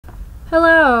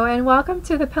Hello and welcome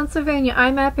to the Pennsylvania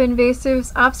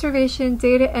iMapInvasives Observation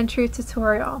Data Entry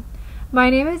Tutorial. My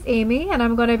name is Amy and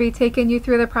I'm going to be taking you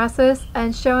through the process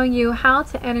and showing you how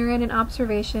to enter in an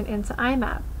observation into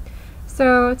iMap.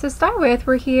 So to start with,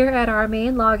 we're here at our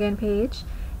main login page,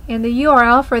 and the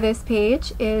URL for this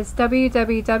page is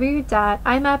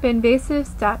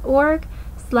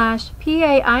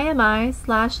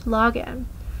www.imapinvasives.org/PAIMI/login.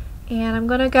 And I'm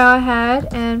going to go ahead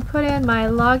and put in my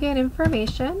login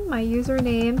information, my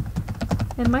username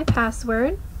and my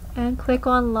password, and click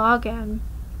on login.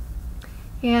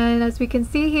 And as we can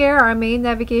see here, our main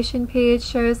navigation page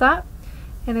shows up,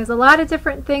 and there's a lot of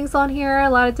different things on here, a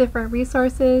lot of different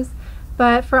resources.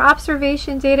 But for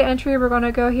observation data entry, we're going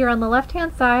to go here on the left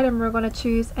hand side and we're going to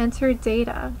choose enter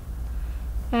data.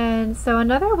 And so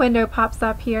another window pops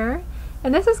up here.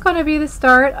 And this is going to be the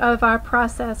start of our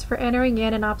process for entering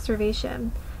in an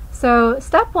observation. So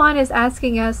step one is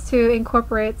asking us to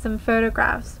incorporate some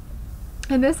photographs.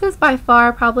 And this is by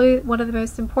far probably one of the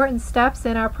most important steps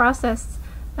in our process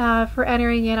for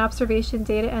entering in observation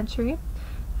data entry.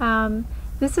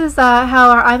 This is how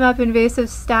our iMapInvasive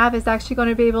staff is actually going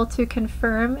to be able to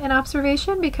confirm an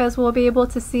observation, because we'll be able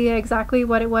to see exactly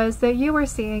what it was that you were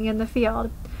seeing in the field.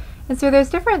 And so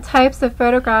there's different types of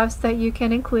photographs that you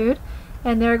can include.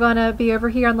 And they're going to be over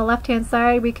here on the left hand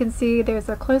side. We can see there's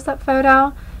a close-up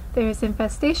photo, there's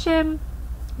infestation,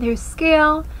 there's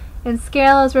scale, and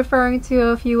scale is referring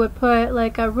to if you would put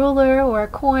like a ruler or a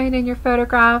coin in your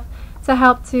photograph to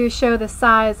help to show the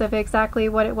size of exactly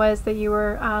what it was that you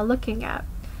were looking at.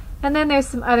 And then there's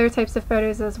some other types of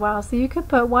photos as well. So you could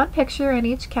put one picture in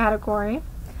each category.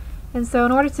 And so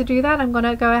in order to do that, I'm going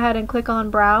to go ahead and click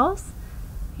on Browse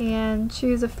and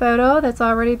choose a photo that's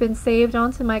already been saved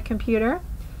onto my computer,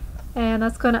 and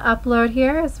that's going to upload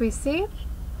here as we see,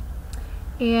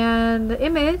 and the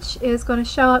image is going to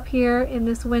show up here in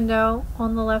this window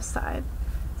on the left side.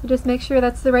 So just make sure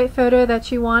that's the right photo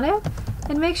that you wanted,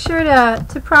 and make sure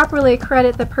to properly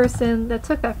credit the person that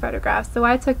took that photograph. So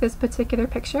I took this particular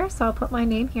picture, so I'll put my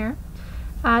name here.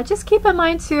 Just keep in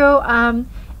mind too,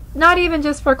 not even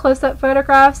just for close-up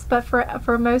photographs, but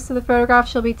for most of the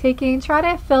photographs you'll be taking, try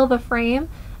to fill the frame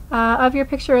of your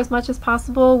picture as much as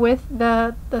possible with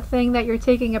the thing that you're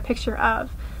taking a picture of.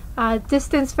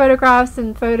 Distance photographs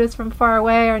and photos from far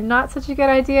away are not such a good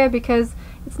idea, because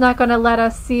it's not going to let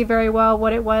us see very well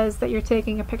what it was that you're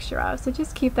taking a picture of. So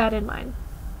just keep that in mind.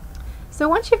 So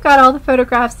once you've got all the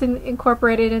photographs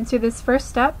incorporated into this first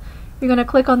step, you're going to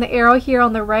click on the arrow here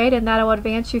on the right, and that will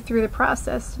advance you through the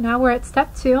process. Now we're at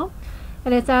step 2,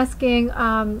 and it's asking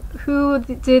who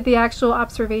did the actual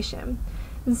observation.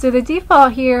 And so the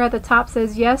default here at the top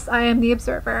says, yes, I am the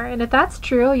observer. And if that's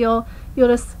true, you'll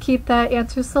just keep that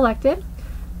answer selected.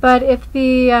 But if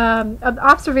the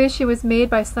observation was made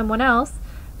by someone else,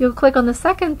 you'll click on the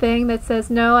second thing that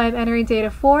says, no, I'm entering data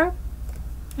for,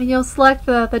 and you'll select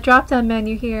the drop-down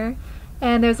menu here.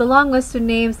 And there's a long list of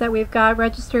names that we've got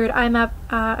registered iMap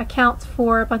accounts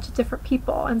for a bunch of different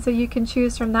people. And so you can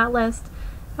choose from that list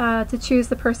to choose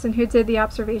the person who did the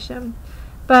observation.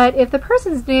 But if the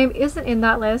person's name isn't in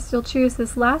that list, you'll choose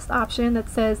this last option that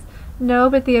says, no,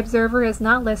 but the observer is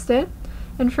not listed.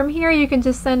 And from here you can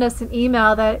just send us an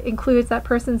email that includes that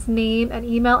person's name and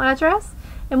email address.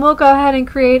 And we'll go ahead and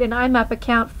create an iMap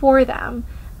account for them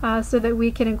so that we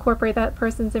can incorporate that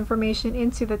person's information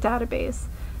into the database.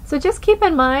 So just keep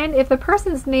in mind, if the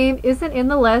person's name isn't in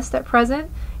the list at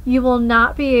present, you will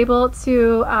not be able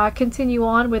to continue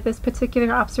on with this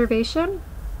particular observation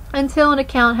until an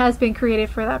account has been created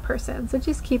for that person. So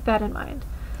just keep that in mind.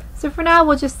 So for now,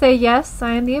 we'll just say, yes,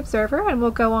 I am the observer, and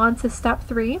we'll go on to step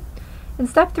 3. And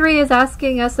step 3 is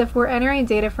asking us if we're entering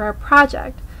data for a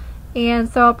project. And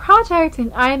so a project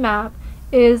in iMap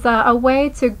is a way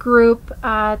to group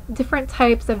different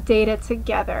types of data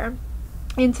together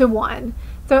into one.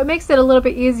 So it makes it a little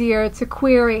bit easier to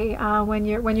query when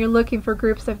you're looking for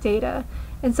groups of data.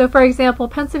 And so, for example,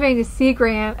 Pennsylvania Sea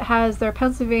Grant has their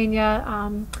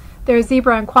their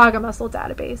zebra and quagga mussel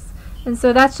database. And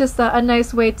so that's just a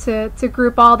nice way to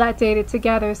group all that data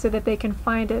together so that they can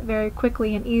find it very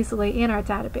quickly and easily in our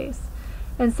database.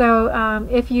 And so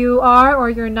if you are or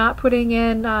you're not putting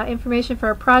in information for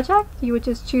a project, you would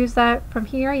just choose that from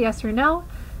here, yes or no.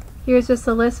 Here's just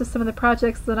a list of some of the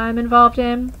projects that I'm involved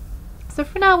in. So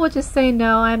for now, we'll just say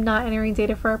no, I'm not entering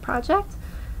data for a project.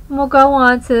 And we'll go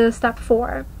on to step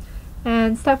 4.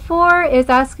 And step 4 is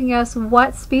asking us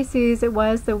what species it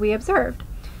was that we observed.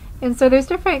 And so there's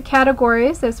different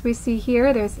categories as we see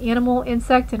here. There's animal,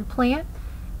 insect, and plant.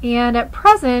 And at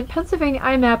present, Pennsylvania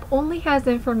iMap only has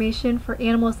information for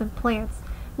animals and plants.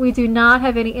 We do not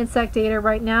have any insect data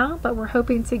right now, but we're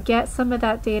hoping to get some of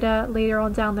that data later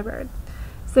on down the road.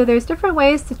 So there's different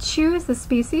ways to choose the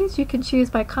species. You can choose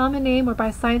by common name or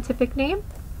by scientific name.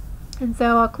 And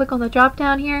so I'll click on the drop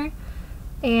down here.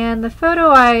 And the photo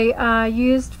I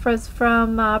used was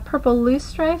from purple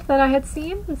loosestrife that I had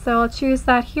seen. And so I'll choose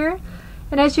that here.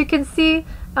 And as you can see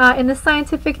in the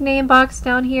scientific name box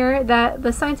down here, that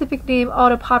the scientific name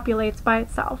auto-populates by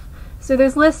itself. So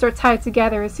those lists are tied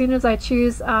together. As soon as I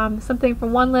choose something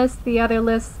from one list, the other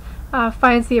list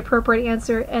finds the appropriate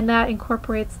answer, and that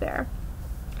incorporates there.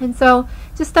 And so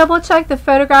just double check the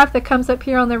photograph that comes up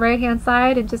here on the right hand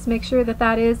side and just make sure that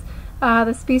that is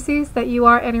the species that you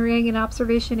are entering an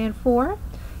observation in for.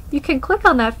 You can click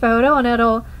on that photo and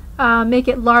it'll make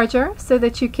it larger so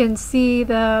that you can see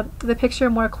the picture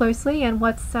more closely and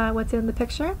what's in the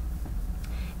picture.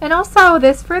 And also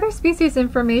this further species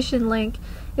information link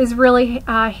is really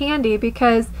handy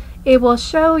because it will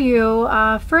show you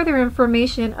further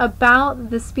information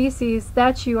about the species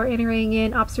that you are entering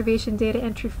in observation data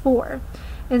entry for.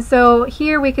 And so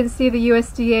here we can see the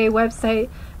USDA website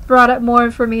brought up more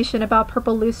information about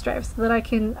purple loosestrife so that I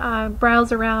can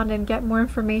browse around and get more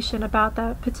information about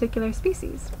that particular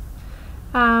species.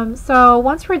 So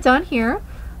once we're done here,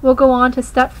 we'll go on to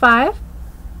step 5.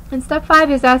 And step 5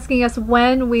 is asking us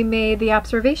when we made the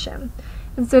observation.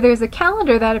 And so there's a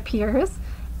calendar that appears,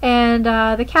 and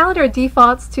the calendar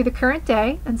defaults to the current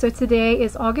day, and so today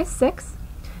is August 6th.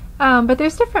 But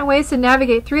there's different ways to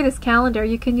navigate through this calendar.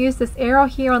 You can use this arrow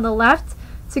here on the left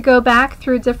to go back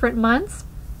through different months,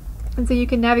 and so you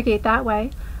can navigate that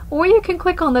way. Or you can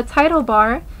click on the title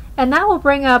bar, and that will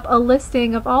bring up a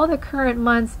listing of all the current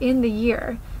months in the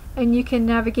year, and you can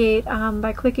navigate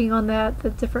by clicking on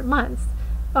the different months.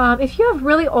 If you have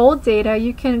really old data,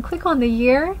 you can click on the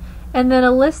year, and then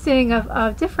a listing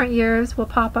of different years will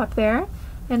pop up there.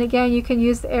 And again, you can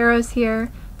use the arrows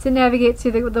here to navigate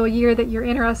to the year that you're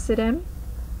interested in,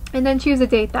 and then choose a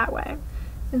date that way.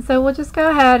 And so we'll just go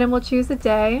ahead and we'll choose a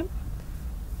day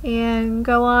and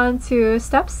go on to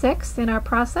step 6 in our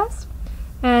process.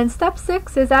 And step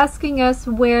 6 is asking us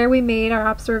where we made our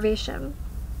observation.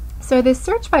 So this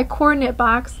search by coordinate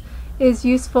box is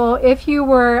useful if you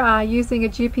were using a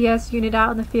GPS unit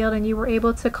out in the field and you were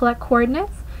able to collect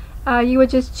coordinates. You would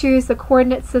just choose the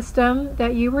coordinate system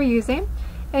that you were using,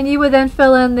 and you would then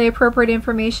fill in the appropriate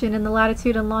information in the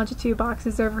latitude and longitude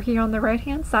boxes over here on the right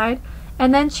hand side,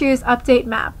 and then choose update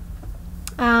map.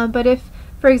 But if,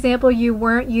 for example, you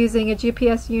weren't using a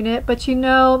GPS unit, but you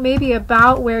know maybe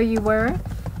about where you were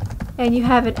and you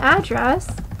have an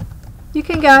address, you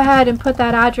can go ahead and put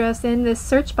that address in this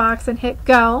search box and hit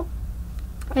go.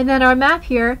 And then our map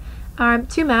here, our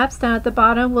 2 maps down at the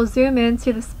bottom, will zoom in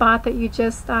to the spot that you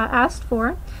just asked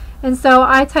for. And so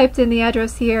I typed in the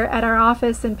address here at our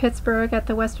office in Pittsburgh at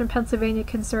the Western Pennsylvania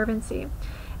Conservancy.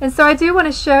 And so I do want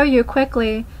to show you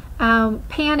quickly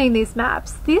panning these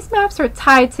maps. These maps are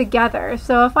tied together.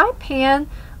 So if I pan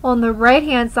on the right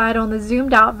hand side on the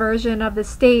zoomed out version of the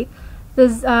state,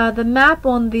 the map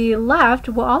on the left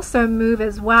will also move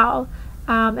as well.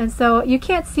 And so you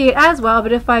can't see it as well,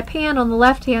 but if I pan on the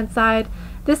left hand side,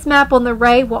 this map on the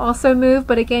right will also move,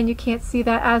 but again you can't see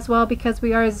that as well because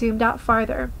we are zoomed out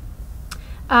farther.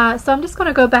 So I'm just going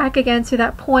to go back again to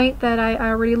that point that I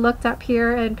already looked up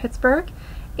here in Pittsburgh.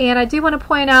 And I do want to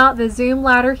point out the zoom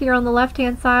ladder here on the left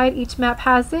hand side. Each map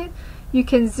has it. You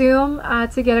can zoom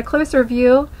to get a closer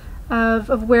view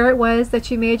of where it was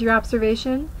that you made your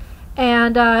observation.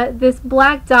 And this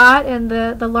black dot and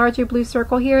the larger blue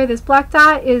circle here, this black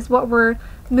dot is what we're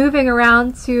moving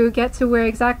around to get to where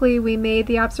exactly we made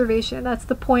the observation. That's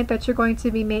the point that you're going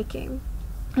to be making.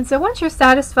 And so once you're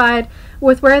satisfied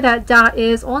with where that dot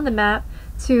is on the map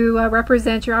to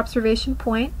represent your observation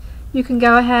point, you can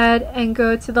go ahead and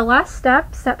go to the last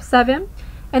step, step 7.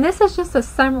 And this is just a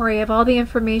summary of all the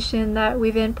information that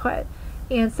we've input.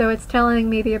 And so it's telling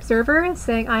me the observer, it's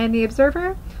saying I am the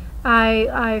observer.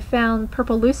 I found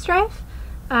purple loosestrife.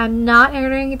 I'm not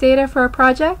entering data for a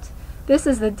project. This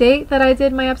is the date that I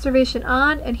did my observation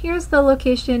on, and here's the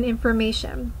location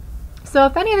information. So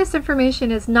if any of this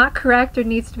information is not correct or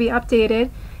needs to be updated,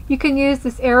 you can use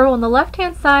this arrow on the left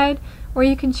hand side, or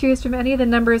you can choose from any of the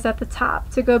numbers at the top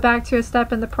to go back to a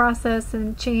step in the process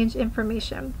and change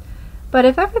information. But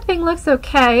if everything looks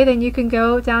okay, then you can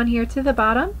go down here to the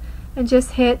bottom and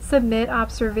just hit submit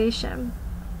observation.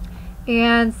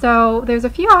 And so there's a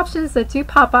few options that do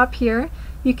pop up here.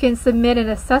 You can submit an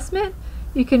assessment,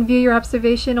 you can view your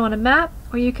observation on a map,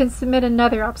 or you can submit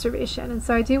another observation. And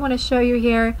so I do want to show you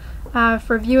here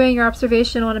for viewing your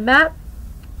observation on a map.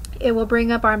 It will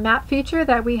bring up our map feature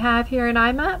that we have here in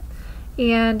iMap.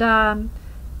 And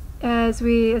as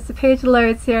the page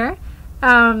loads here,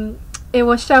 it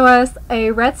will show us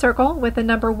a red circle with the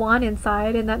number 1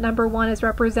 inside, and that number 1 is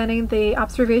representing the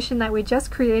observation that we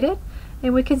just created,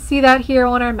 and we can see that here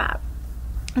on our map.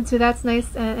 And so that's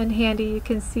nice and handy, you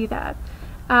can see that.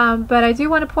 But I do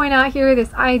want to point out here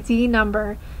this ID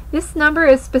number. This number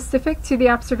is specific to the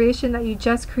observation that you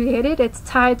just created. It's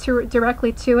tied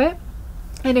directly to it.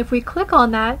 And if we click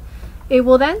on that, it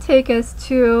will then take us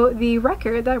to the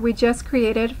record that we just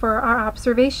created for our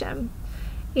observation.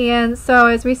 And so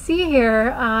as we see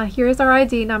here, here's our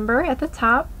ID number at the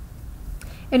top.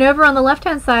 And over on the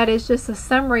left-hand side is just a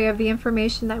summary of the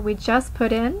information that we just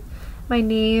put in. My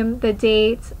name, the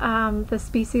date, the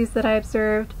species that I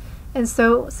observed, and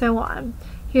so on.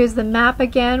 Here's the map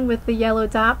again with the yellow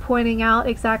dot pointing out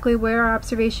exactly where our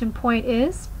observation point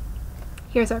is.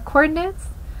 Here's our coordinates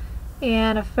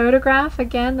and a photograph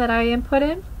again that I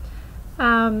inputted.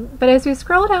 But as we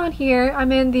scroll down here,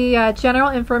 I'm in the general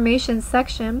information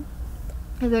section.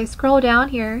 As I scroll down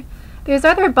here, there's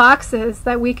other boxes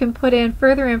that we can put in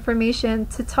further information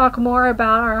to talk more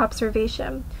about our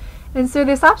observation. And so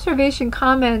this observation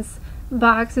comments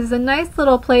box is a nice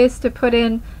little place to put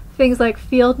in things like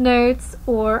field notes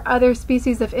or other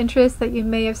species of interest that you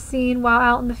may have seen while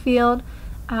out in the field,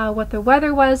 what the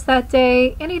weather was that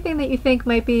day, anything that you think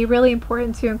might be really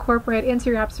important to incorporate into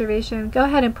your observation, go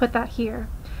ahead and put that here.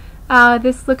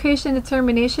 This location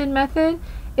determination method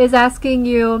is asking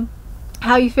you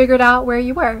how you figured out where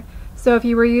you were. So if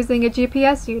you were using a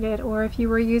GPS unit, or if you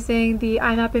were using the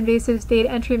iMapInvasives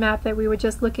data entry map that we were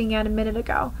just looking at a minute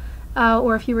ago,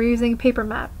 or if you were using a paper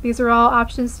map. These are all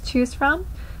options to choose from.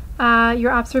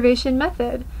 Your observation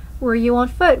method. Were you on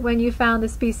foot when you found the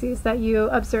species that you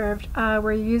observed?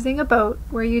 Were you using a boat?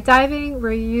 Were you diving?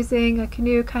 Were you using a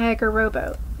canoe, kayak, or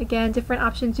rowboat? Again, different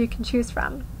options you can choose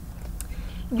from.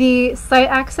 The site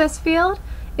access field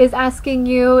is asking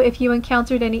you if you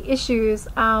encountered any issues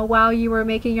while you were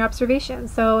making your observation.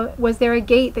 So was there a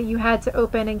gate that you had to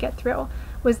open and get through?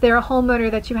 Was there a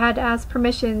homeowner that you had to ask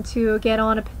permission to get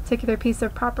on a particular piece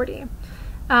of property?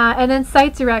 And then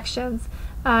site directions.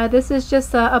 This is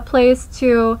just a place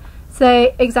to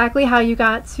say exactly how you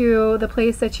got to the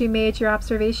place that you made your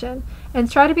observation. And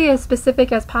try to be as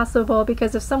specific as possible,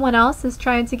 because if someone else is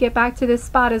trying to get back to this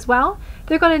spot as well,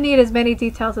 they're going to need as many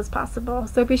details as possible.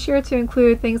 So be sure to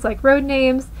include things like road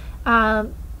names,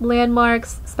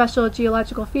 landmarks, special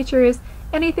geological features,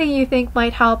 anything you think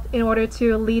might help in order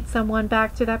to lead someone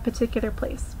back to that particular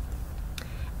place.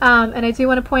 And I do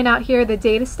want to point out here the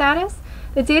data status.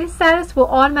 The data status will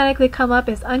automatically come up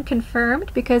as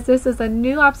unconfirmed because this is a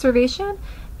new observation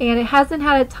and it hasn't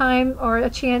had a time or a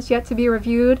chance yet to be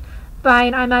reviewed by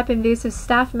an iMapInvasive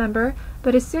staff member.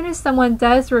 But as soon as someone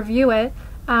does review it,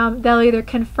 they'll either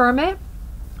confirm it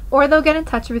or they'll get in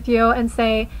touch with you and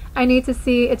say, I need to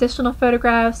see additional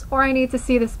photographs, or I need to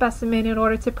see the specimen in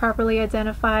order to properly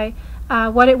identify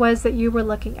what it was that you were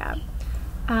looking at.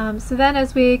 So then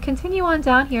as we continue on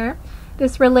down here,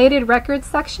 this related records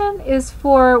section is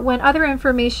for when other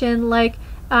information like,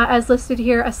 as listed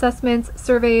here, assessments,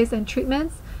 surveys, and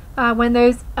treatments, when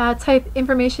those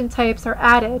information types are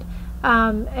added.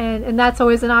 And that's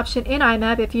always an option in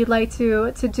iMap if you'd like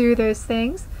to do those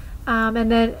things.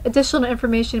 And then additional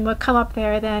information will come up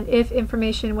there then if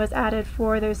information was added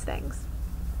for those things.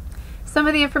 Some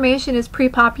of the information is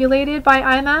pre-populated by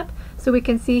iMap, so we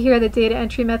can see here the data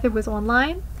entry method was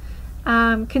online.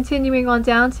 Continuing on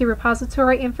down to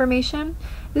repository information.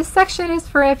 This section is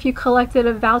for if you collected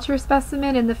a voucher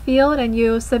specimen in the field and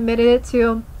you submitted it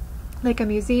to like a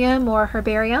museum or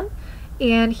herbarium.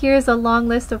 And here's a long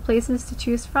list of places to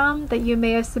choose from that you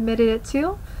may have submitted it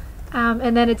to.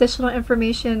 And then additional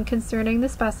information concerning the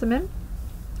specimen.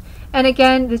 And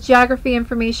again, the geography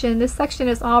information, this section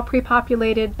is all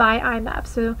pre-populated by iMap,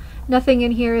 so nothing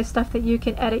in here is stuff that you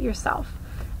can edit yourself.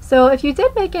 So if you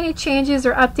did make any changes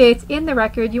or updates in the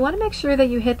record, you want to make sure that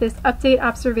you hit this Update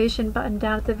Observation button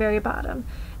down at the very bottom.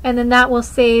 And then that will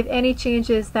save any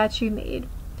changes that you made.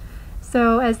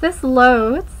 So as this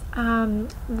loads,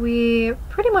 we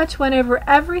pretty much went over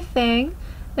everything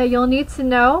that you'll need to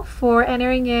know for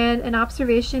entering in an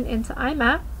observation into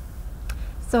iMap.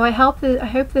 So I hope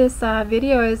this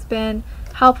video has been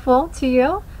helpful to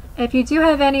you. If you do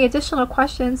have any additional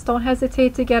questions, don't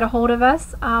hesitate to get a hold of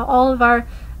us. All of our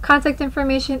contact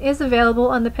information is available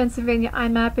on the Pennsylvania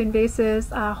iMapInvasives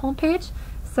homepage,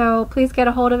 so please get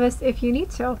a hold of us if you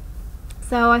need to.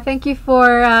 So I thank you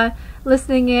for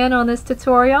listening in on this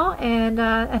tutorial, and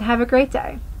have a great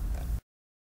day.